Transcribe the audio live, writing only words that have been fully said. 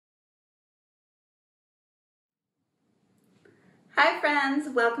Hi friends,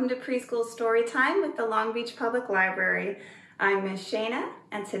 welcome to Preschool Storytime with the Long Beach Public Library. I'm Miss Shaina,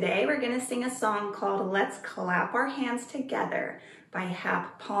 and today we're going to sing a song called Let's Clap Our Hands Together by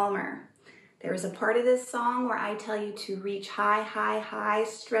Hap Palmer. There's a part of this song where I tell you to reach high, high, high,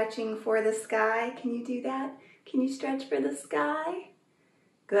 stretching for the sky. Can you do that? Can you stretch for the sky?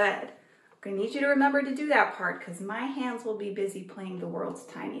 Good. I'm going to need you to remember to do that part because my hands will be busy playing the world's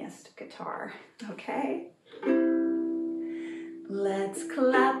tiniest guitar, okay? Let's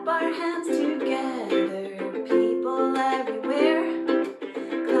clap our hands together, people everywhere.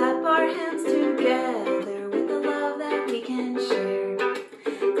 Clap our hands together with the love that we can share.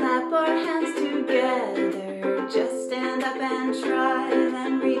 Clap our hands together, just stand up and try,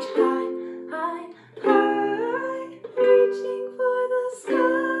 then reach high, high, high, reaching for the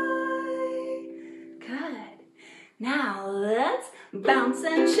sky. Good. Now let's bounce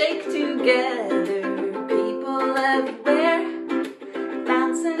and shake together, people everywhere.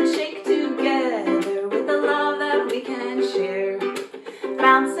 Bounce and shake together with the love that we can share.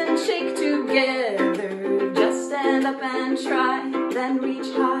 Bounce and shake together, just stand up and try, then reach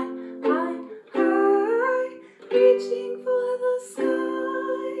high, high, high, reaching for the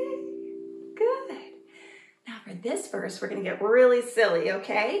sky. Good. Now for this verse, we're gonna get really silly,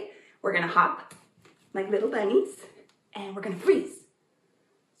 okay? We're gonna hop like little bunnies, and we're gonna freeze.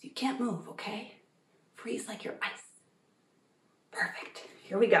 So you can't move, okay? Freeze like you're ice. Perfect.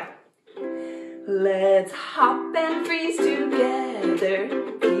 Here we go. Let's hop and freeze together,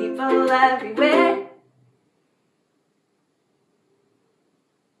 people everywhere.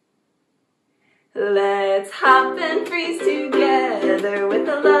 Let's hop and freeze together with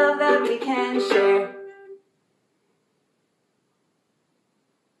the love that we can share.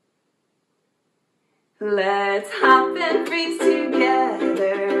 Let's hop and freeze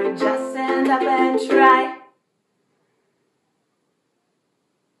together, just stand up and try.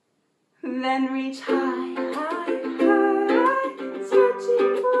 Then reach high, high, high,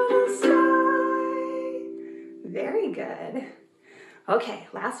 stretching for the sky. Very good. Okay,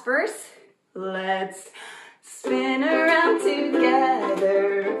 last verse. Let's spin around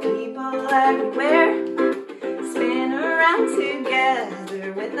together, people everywhere. Spin around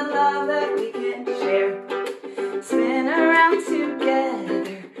together with the love that we can share. Spin around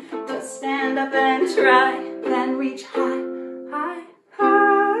together, just stand up and try, then reach high, high,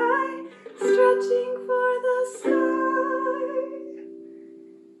 high, stretching for the sky.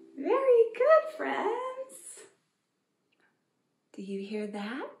 Very good, friends. Do you hear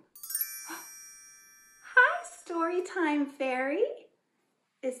that? Hi, Storytime Fairy.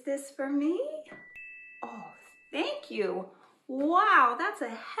 Is this for me? Oh, thank you. Wow, that's a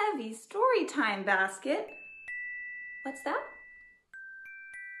heavy Storytime basket. What's that?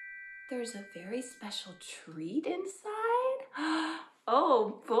 There's a very special treat inside.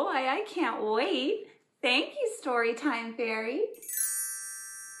 Oh boy, I can't wait. Thank you, Storytime Fairy.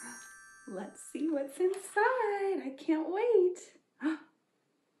 Let's see what's inside. I can't wait.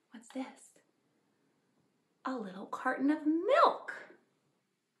 What's this? A little carton of milk.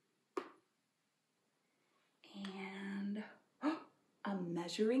 And a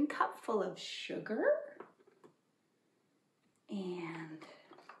measuring cup full of sugar. And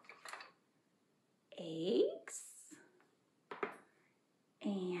eggs.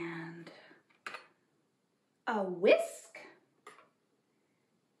 And a whisk.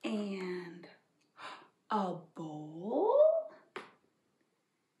 And a bowl.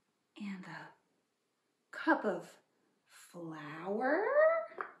 And a cup of flour.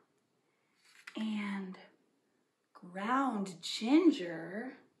 And ground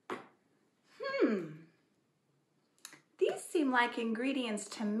ginger. These seem like ingredients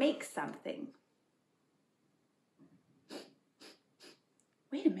to make something.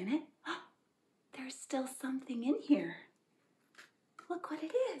 Wait a minute. There's still something in here. Look what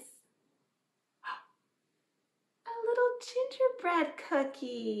it is. A little gingerbread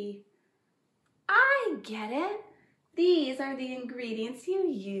cookie. I get it. These are the ingredients you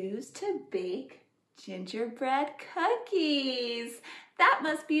use to bake gingerbread cookies. That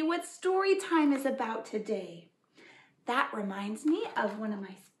must be what Storytime is about today. That reminds me of one of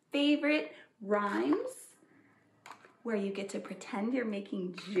my favorite rhymes where you get to pretend you're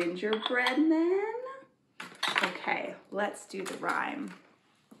making gingerbread men. Okay, let's do the rhyme.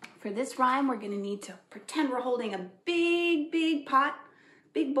 For this rhyme, we're gonna need to pretend we're holding a big, big pot,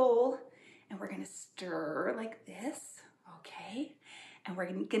 big bowl, and we're gonna stir like this, okay? And we're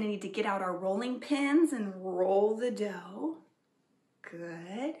gonna need to get out our rolling pins and roll the dough.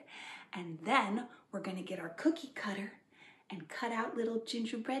 Good. And then we're gonna get our cookie cutter and cut out little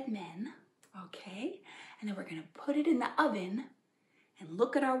gingerbread men, okay? And then we're gonna put it in the oven and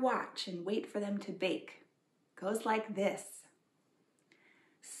look at our watch and wait for them to bake. Goes like this.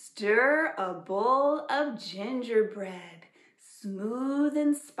 Stir a bowl of gingerbread, smooth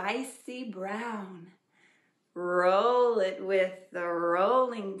and spicy brown. Roll it with the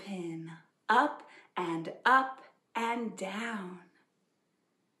rolling pin, up and down.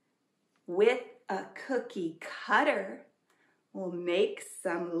 With a cookie cutter, we'll make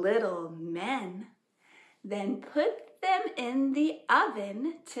some little men, then put them in the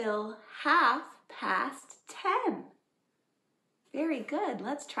oven till 10:30. Very good.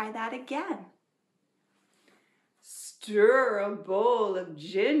 Let's try that again. Stir a bowl of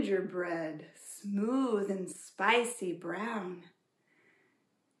gingerbread, smooth and spicy brown.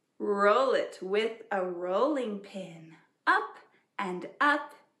 Roll it with a rolling pin, up and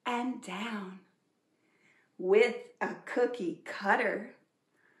down. With a cookie cutter,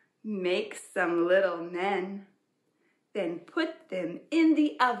 make some little men, then put them in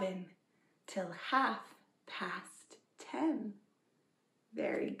the oven till 10:30.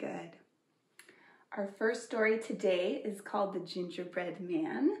 Very good. Our first story today is called The Gingerbread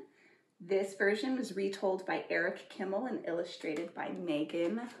Man. This version was retold by Eric Kimmel and illustrated by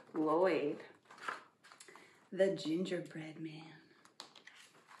Megan Lloyd. The Gingerbread Man.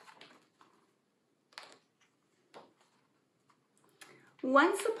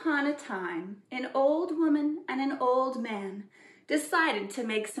 Once upon a time, an old woman and an old man decided to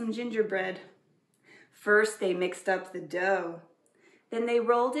make some gingerbread. First, they mixed up the dough. Then they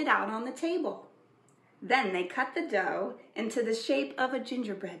rolled it out on the table. Then they cut the dough into the shape of a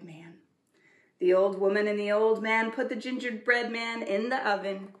gingerbread man. The old woman and the old man put the gingerbread man in the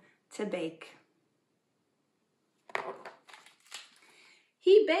oven to bake.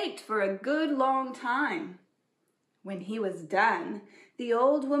 He baked for a good long time. When he was done, the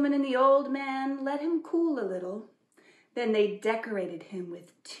old woman and the old man let him cool a little. Then they decorated him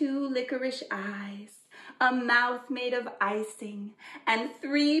with 2 licorice eyes, a mouth made of icing, and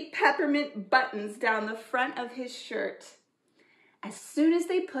 3 peppermint buttons down the front of his shirt. As soon as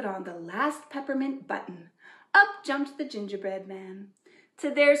they put on the last peppermint button, up jumped the gingerbread man.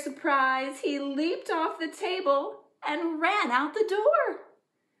 To their surprise, he leaped off the table and ran out the door.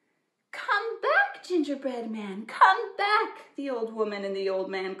 "Come back, gingerbread man, come back," the old woman and the old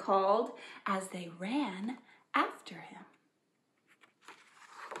man called as they ran after him.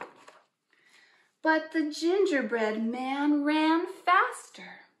 But the gingerbread man ran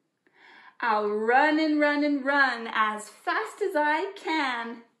faster. "I'll run and run and run as fast as I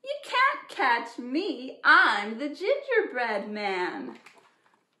can. You can't catch me, I'm the gingerbread man."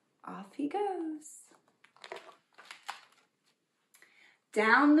 Off he goes.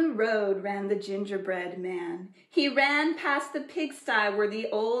 Down the road ran the gingerbread man. He ran past the pigsty where the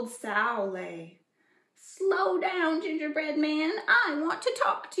old sow lay. "Slow down, gingerbread man, I want to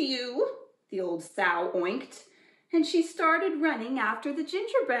talk to you," the old sow oinked, and she started running after the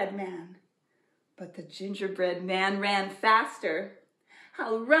gingerbread man. But the gingerbread man ran faster.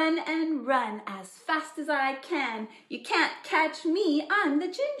 "I'll run and run as fast as I can. You can't catch me, I'm the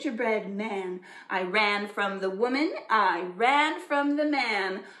gingerbread man. I ran from the woman, I ran from the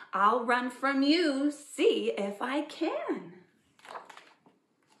man. I'll run from you, see if I can."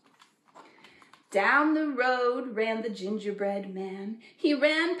 Down the road ran the gingerbread man. He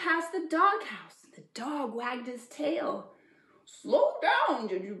ran past the doghouse. The dog wagged his tail. "Slow down,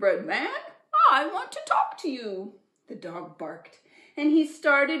 gingerbread man, I want to talk to you," the dog barked, and he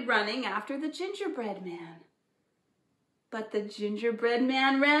started running after the gingerbread man. But the gingerbread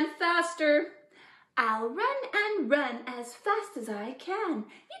man ran faster. "I'll run and run as fast as I can.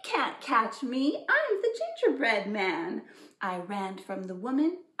 You can't catch me, I'm the gingerbread man. I ran from the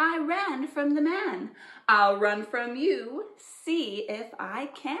woman, I ran from the man. I'll run from you, see if I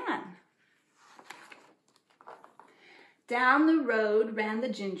can." Down the road ran the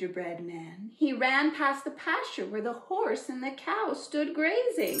gingerbread man. He ran past the pasture where the horse and the cow stood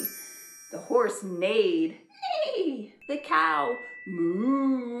grazing. The horse neighed, neigh. The cow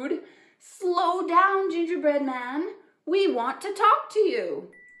mooed. "Slow down, gingerbread man. We want to talk to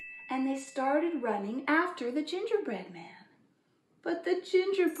you." And they started running after the gingerbread man. But the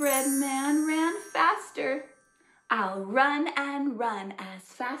gingerbread man ran faster. "I'll run and run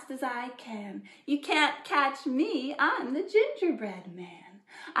as fast as I can. You can't catch me, I'm the gingerbread man.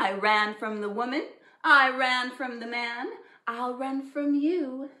 I ran from the woman, I ran from the man. I'll run from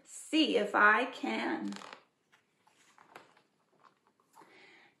you, see if I can."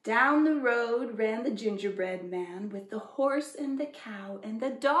 Down the road ran the gingerbread man with the horse and the cow and the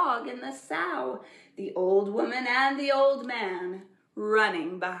dog and the sow, the old woman and the old man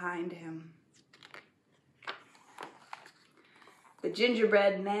running behind him. The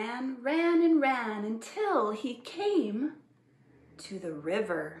gingerbread man ran and ran until he came to the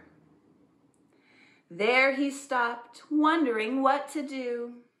river. There he stopped, wondering what to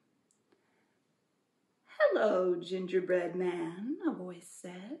do. "Hello, gingerbread man," a voice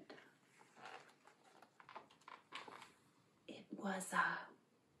said. It was a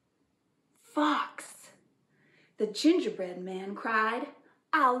fox. The gingerbread man cried,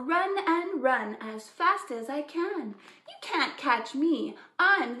 "I'll run and run as fast as I can. You can't catch me.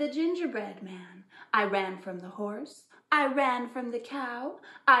 I'm the gingerbread man. I ran from the horse. I ran from the cow.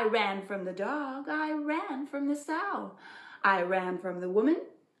 I ran from the dog. I ran from the sow. I ran from the woman.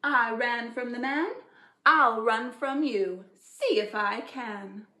 I ran from the man. I'll run from you. See if I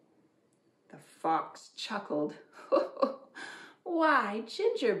can." The fox chuckled. "Why,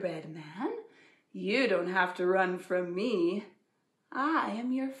 gingerbread man, you don't have to run from me. I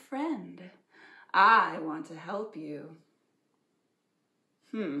am your friend. I want to help you."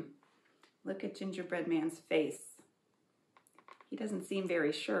 Look at gingerbread man's face. He doesn't seem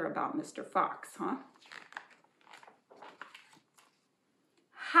very sure about Mr. Fox, huh?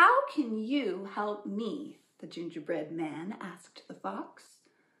 "How can you help me?" the gingerbread man asked the fox.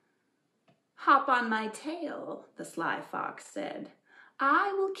 "Hop on my tail," the sly fox said.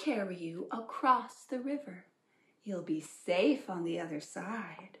 "I will carry you across the river. You'll be safe on the other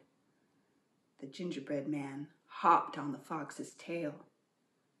side." The gingerbread man hopped on the fox's tail.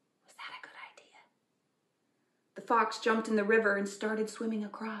 Was that a good idea? The fox jumped in the river and started swimming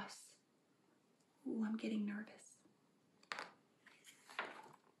across. Ooh, I'm getting nervous.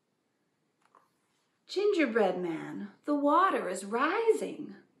 "Gingerbread man, the water is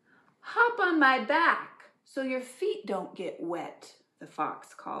rising. Hop on my back so your feet don't get wet," the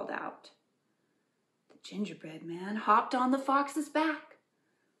fox called out. The gingerbread man hopped on the fox's back,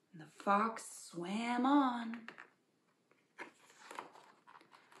 and the fox swam on.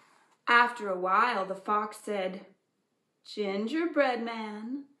 After a while, the fox said, "Gingerbread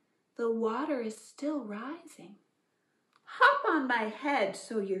man, the water is still rising. Hop on my head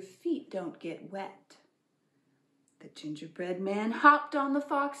so your feet don't get wet." The gingerbread man hopped on the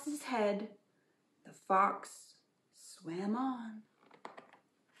fox's head. The fox swam on.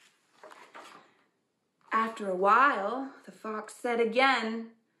 After a while, the fox said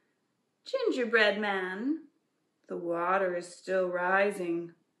again, "Gingerbread man, the water is still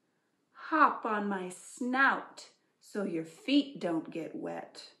rising. Hop on my snout so your feet don't get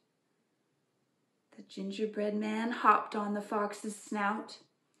wet." The gingerbread man hopped on the fox's snout,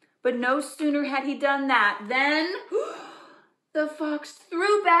 but no sooner had he done that than the fox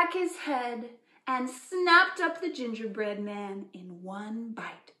threw back his head and snapped up the gingerbread man in one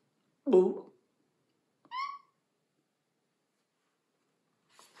bite. Ooh.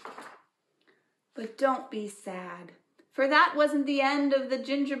 But don't be sad, for that wasn't the end of the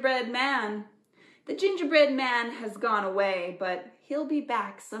gingerbread man. The gingerbread man has gone away, but he'll be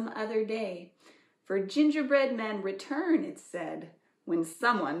back some other day. For gingerbread men return, it's said, when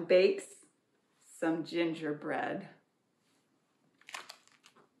someone bakes some gingerbread.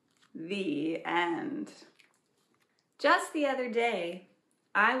 The end. Just the other day,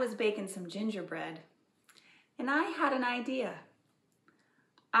 I was baking some gingerbread, and I had an idea.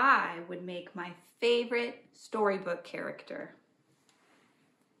 I would make my favorite storybook character.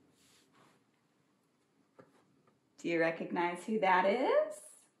 Do you recognize who that is?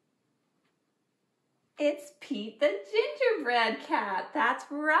 It's Pete the gingerbread cat. That's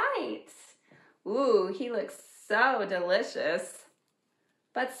right. Ooh, he looks so delicious.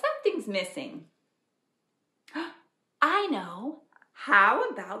 But something's missing. I know. How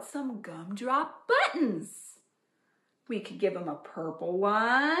about some gumdrop buttons? We could give him a purple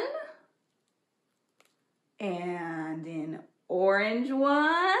one and an orange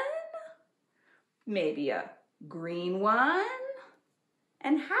one, maybe a green one,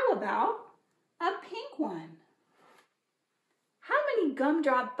 and how about a pink one? How many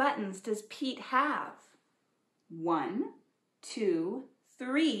gumdrop buttons does Pete have? 1, 2,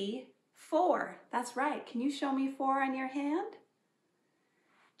 3, 4. That's right. Can you show me 4 on your hand?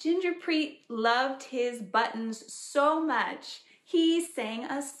 Ginger Pete loved his buttons so much, he sang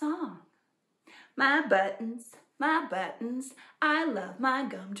a song. My buttons, I love my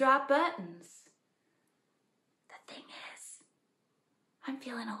gumdrop buttons. The thing is, I'm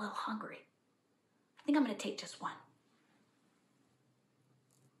feeling a little hungry. I think I'm going to take just one.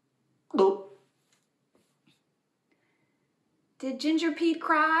 Oh. Did Ginger Pete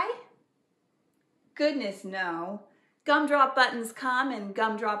cry? Goodness, no. Gumdrop buttons come and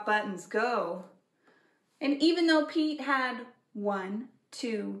gumdrop buttons go. And even though Pete had 1,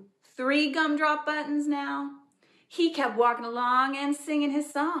 2, 3 gumdrop buttons now, He kept walking along and singing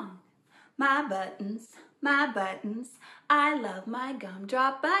his song. My buttons, I love my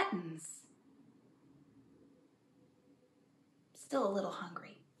gumdrop buttons. Still a little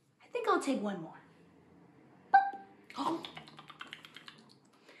hungry. I think I'll take one more. Oh.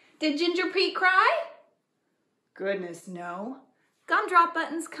 Did Ginger Pete cry? Goodness, no. Gumdrop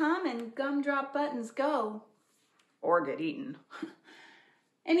buttons come and gumdrop buttons go. Or get eaten.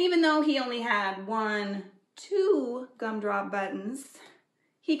 And even though he only had 1, 2 gumdrop buttons,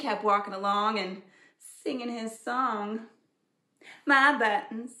 he kept walking along and singing his song. My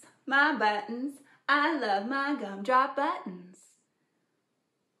buttons, I love my gumdrop buttons.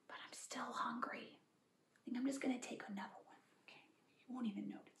 But I'm still hungry. I think I'm just gonna take another one. Okay, you won't even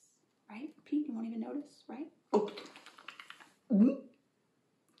notice, right? Pete, you won't even notice, right? Oh.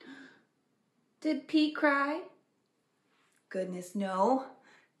 Did Pete cry? Goodness, no.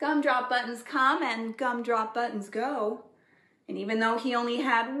 Gumdrop buttons come and gumdrop buttons go. And even though he only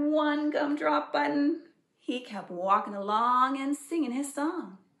had 1 gumdrop button, he kept walking along and singing his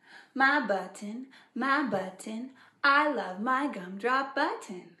song. My button, I love my gumdrop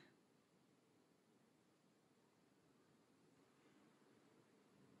button.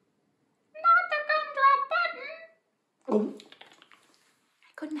 Not the gumdrop button. Oh.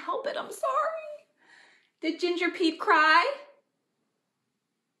 I couldn't help it, I'm sorry. Did Ginger Pete cry?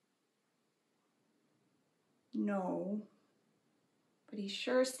 No, but he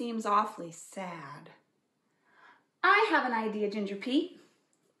sure seems awfully sad. I have an idea, Ginger Pete.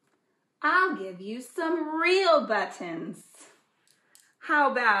 I'll give you some real buttons.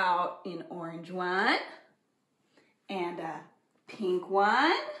 How about an orange one, and a pink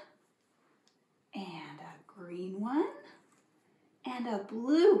one, and a green one, and a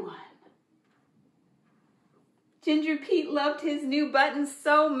blue one? Ginger Pete loved his new buttons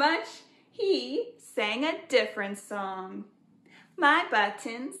so much, he sang a different song. My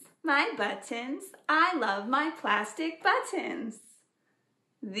buttons, I love my plastic buttons.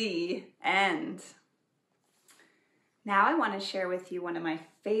 The end. Now I want to share with you one of my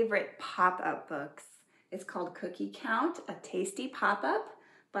favorite pop-up books. It's called Cookie Count, A Tasty Pop-Up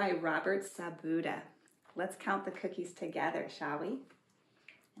by Robert Sabuda. Let's count the cookies together, shall we?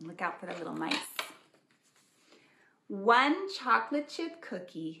 And look out for the little mice. 1 chocolate chip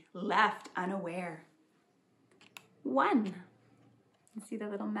cookie left unaware. 1. You see the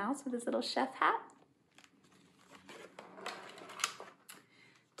little mouse with his little chef hat?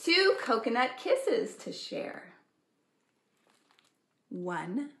 2 coconut kisses to share.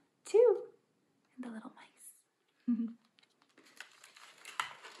 1, 2, and the little mice.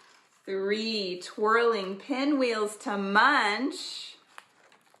 3 twirling pinwheels to munch.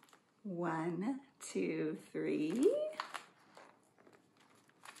 1, 2, 3.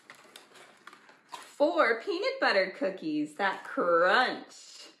 4 peanut butter cookies that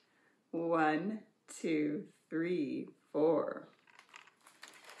crunch. 1, 2, 3, 4.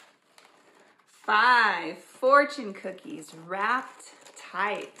 5 fortune cookies wrapped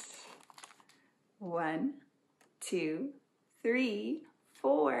tight. 1, 2, 3,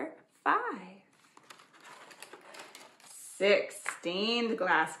 4, 5. 6 stained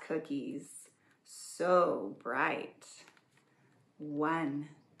glass cookies, so bright. 1,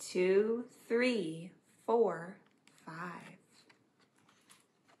 2, 3, 4, 5.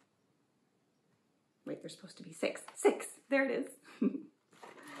 Wait, there's supposed to be 6. 6, there it is.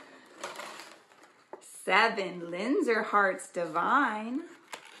 7 Linzer Hearts Divine.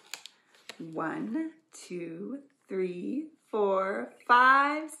 1, 2, 3, 4,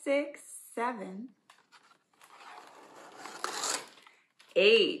 5, 6, 7.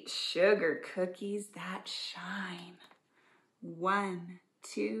 8 sugar cookies that shine. 1,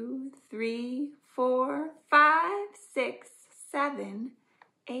 2, 3, 4, 5, 6, 7,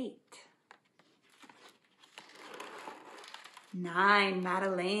 8. 9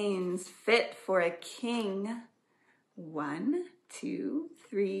 Madeleines fit for a king. 1, 2,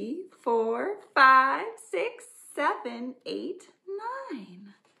 3, 4, 5, 6, 7, 8,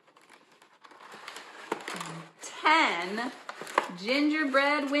 9. 10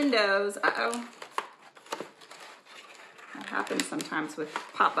 gingerbread windows. Uh-oh. That happens sometimes with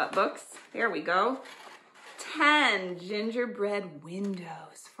pop-up books. There we go. 10 gingerbread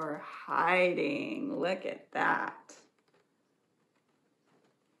windows for hiding. Look at that.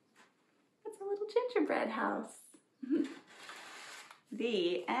 It's a little gingerbread house.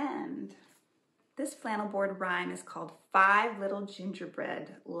 The end. This flannel board rhyme is called 5 Little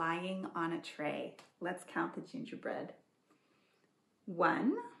Gingerbread Lying on a Tray. Let's count the gingerbread.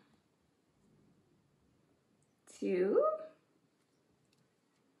 1, 2,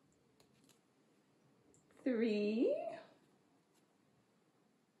 3,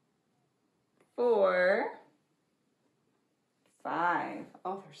 4, 5.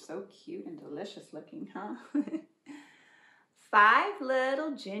 Oh, they're so cute and delicious looking, huh? 5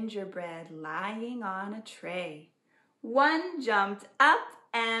 little gingerbread lying on a tray. One jumped up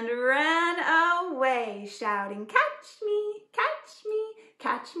and ran away, shouting, "Catch me, catch me,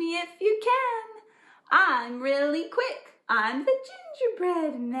 catch me if you can. I'm really quick, I'm the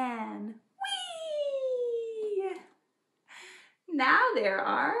gingerbread man. Whee!" Now there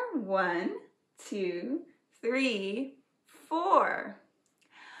are 1, 2, 3, 4.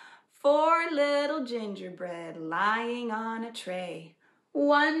 4 little gingerbread lying on a tray.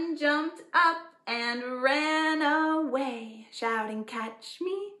 One jumped up and ran away, shouting, "Catch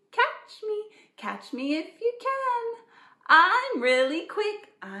me, catch me, catch me if you can. I'm really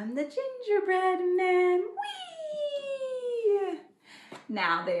quick, I'm the gingerbread man. Whee!"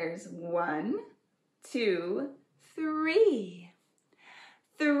 Now there's 1, 2, 3.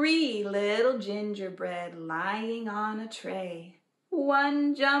 3 little gingerbread lying on a tray.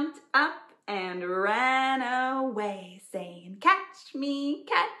 One jumped up and ran away, saying, "Catch me,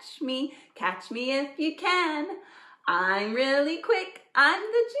 catch me, catch me if you can. I'm really quick, I'm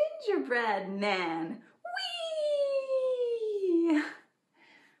the gingerbread man. Whee!"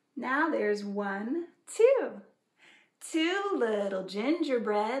 Now there's 1, 2. 2 little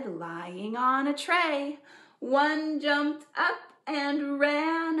gingerbread lying on a tray. One jumped up and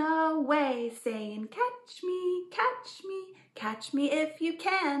ran away, saying, "Catch me, catch me, catch me if you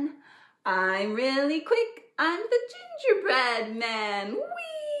can. I'm really quick, I'm the gingerbread man.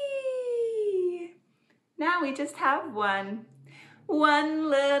 Whee!" Now we just have 1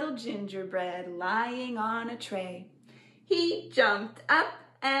 little gingerbread lying on a tray. He jumped up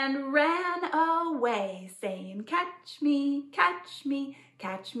and ran away, saying, "Catch me, catch me,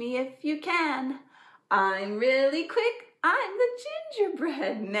 catch me if you can. I'm really quick, I'm the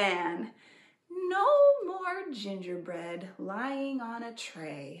gingerbread man." No more gingerbread lying on a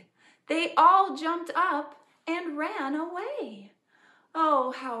tray. They all jumped up and ran away.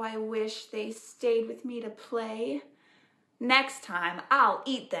 Oh, how I wish they stayed with me to play. Next time, I'll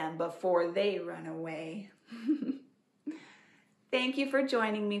eat them before they run away. Thank you for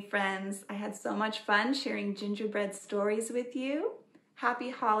joining me, friends. I had so much fun sharing gingerbread stories with you. Happy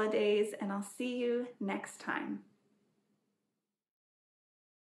holidays, and I'll see you next time.